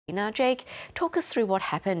Now, Jake, talk us through what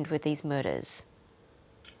happened with these murders.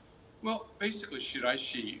 Well, basically,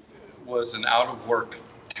 Shiraishi was an out-of-work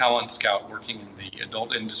talent scout working in the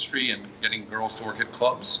adult industry and getting girls to work at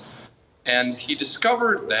clubs. And he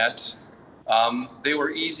discovered that they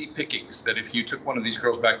were easy pickings, that if you took one of these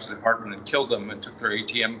girls back to the apartment and killed them and took their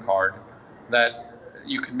ATM card, that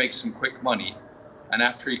you could make some quick money. And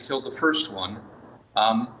after he killed the first one,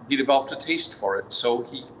 he developed a taste for it. So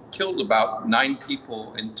he killed about 9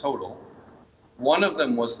 people in total. One of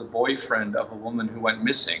them was the boyfriend of a woman who went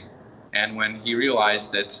missing. And when he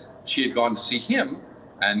realized that she had gone to see him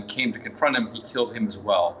and came to confront him, he killed him as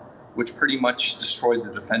well, which pretty much destroyed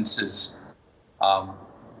the defense's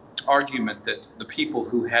argument that the people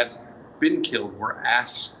who had been killed were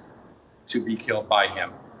asked to be killed by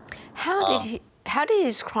him. How did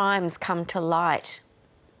his crimes come to light?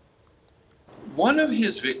 One of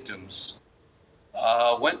his victims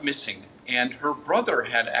went missing, and her brother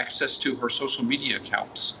had access to her social media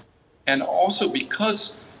accounts. And also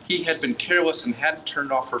because he had been careless and hadn't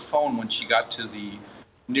turned off her phone when she got to the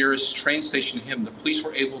nearest train station to him, the police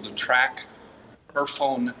were able to track her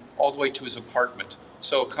phone all the way to his apartment.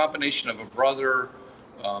 So a combination of a brother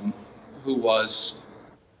who was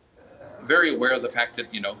very aware of the fact that,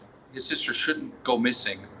 his sister shouldn't go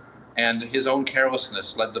missing, and his own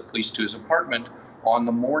carelessness led the police to his apartment on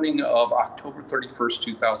the morning of October 31st,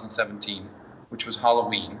 2017, which was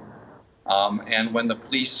Halloween. And when the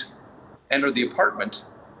police entered the apartment,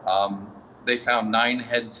 they found 9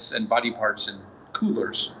 heads and body parts in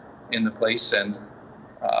coolers in the place, and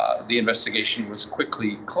the investigation was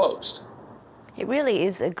quickly closed. It really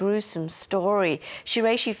is a gruesome story.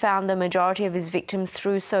 Shiraishi found the majority of his victims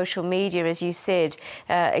through social media, as you said,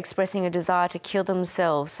 expressing a desire to kill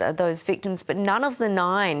themselves, those victims, but none of the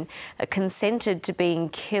 9 consented to being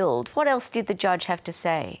killed. What else did the judge have to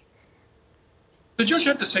say? The judge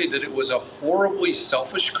had to say that it was a horribly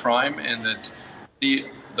selfish crime, and that the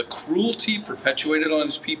cruelty perpetuated on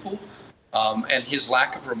his people and his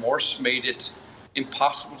lack of remorse made it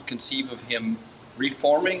impossible to conceive of him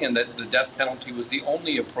reforming, and that the death penalty was the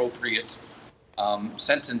only appropriate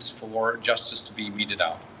sentence for justice to be meted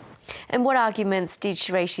out. And what arguments did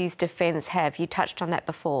Shiraishi's defence have? You touched on that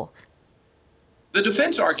before. The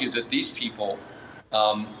defence argued that these people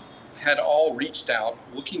had all reached out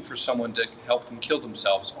looking for someone to help them kill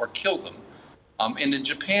themselves or kill them. And in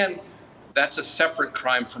Japan, that's a separate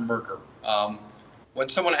crime from murder. When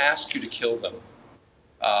someone asks you to kill them,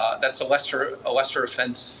 that's a lesser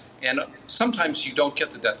offense. And sometimes you don't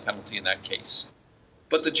get the death penalty in that case.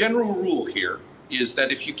 But the general rule here is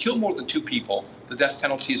that if you kill more than 2 people, the death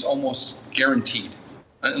penalty is almost guaranteed,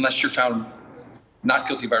 unless you're found not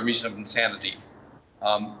guilty by reason of insanity.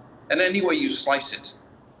 And any way you slice it,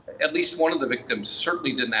 at least one of the victims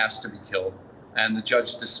certainly didn't ask to be killed, and the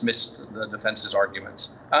judge dismissed the defense's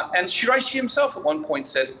arguments. And Shiraishi himself at one point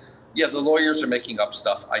said, yeah, the lawyers are making up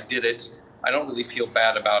stuff. I did it. I don't really feel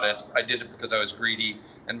bad about it. I did it because I was greedy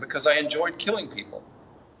and because I enjoyed killing people.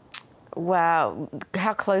 Wow.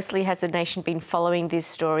 How closely has the nation been following this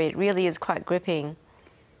story? It really is quite gripping.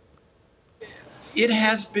 It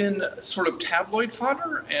has been sort of tabloid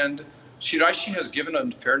fodder, and Shiraishi has given a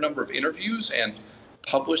fair number of interviews and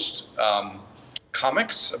published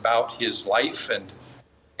comics about his life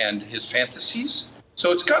and his fantasies.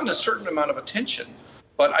 So it's gotten a certain amount of attention,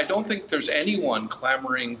 but I don't think there's anyone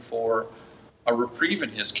clamoring for a reprieve in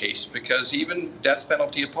his case, because even death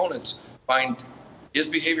penalty opponents find his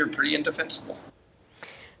behavior pretty indefensible.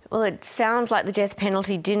 Well, it sounds like the death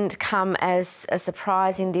penalty didn't come as a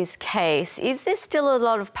surprise in this case. Is there still a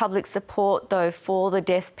lot of public support, though, for the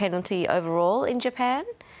death penalty overall in Japan?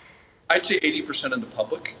 I'd say 80% of the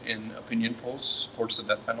public in opinion polls supports the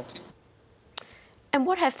death penalty. And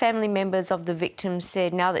what have family members of the victims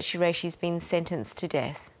said now that Shiraishi's been sentenced to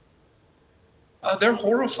death? They're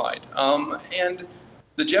horrified. And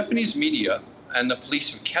the Japanese media and the police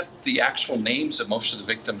have kept the actual names of most of the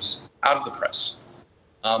victims out of the press.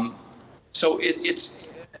 So it's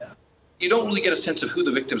you don't really get a sense of who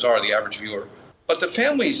the victims are, the average viewer. But the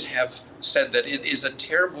families have said that it is a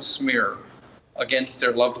terrible smear against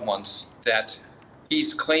their loved ones that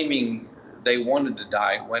he's claiming they wanted to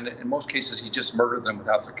die, when in most cases he just murdered them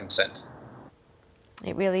without their consent.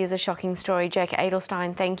 It really is a shocking story. Jake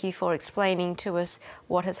Adelstein, thank you for explaining to us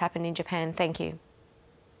what has happened in Japan. Thank you.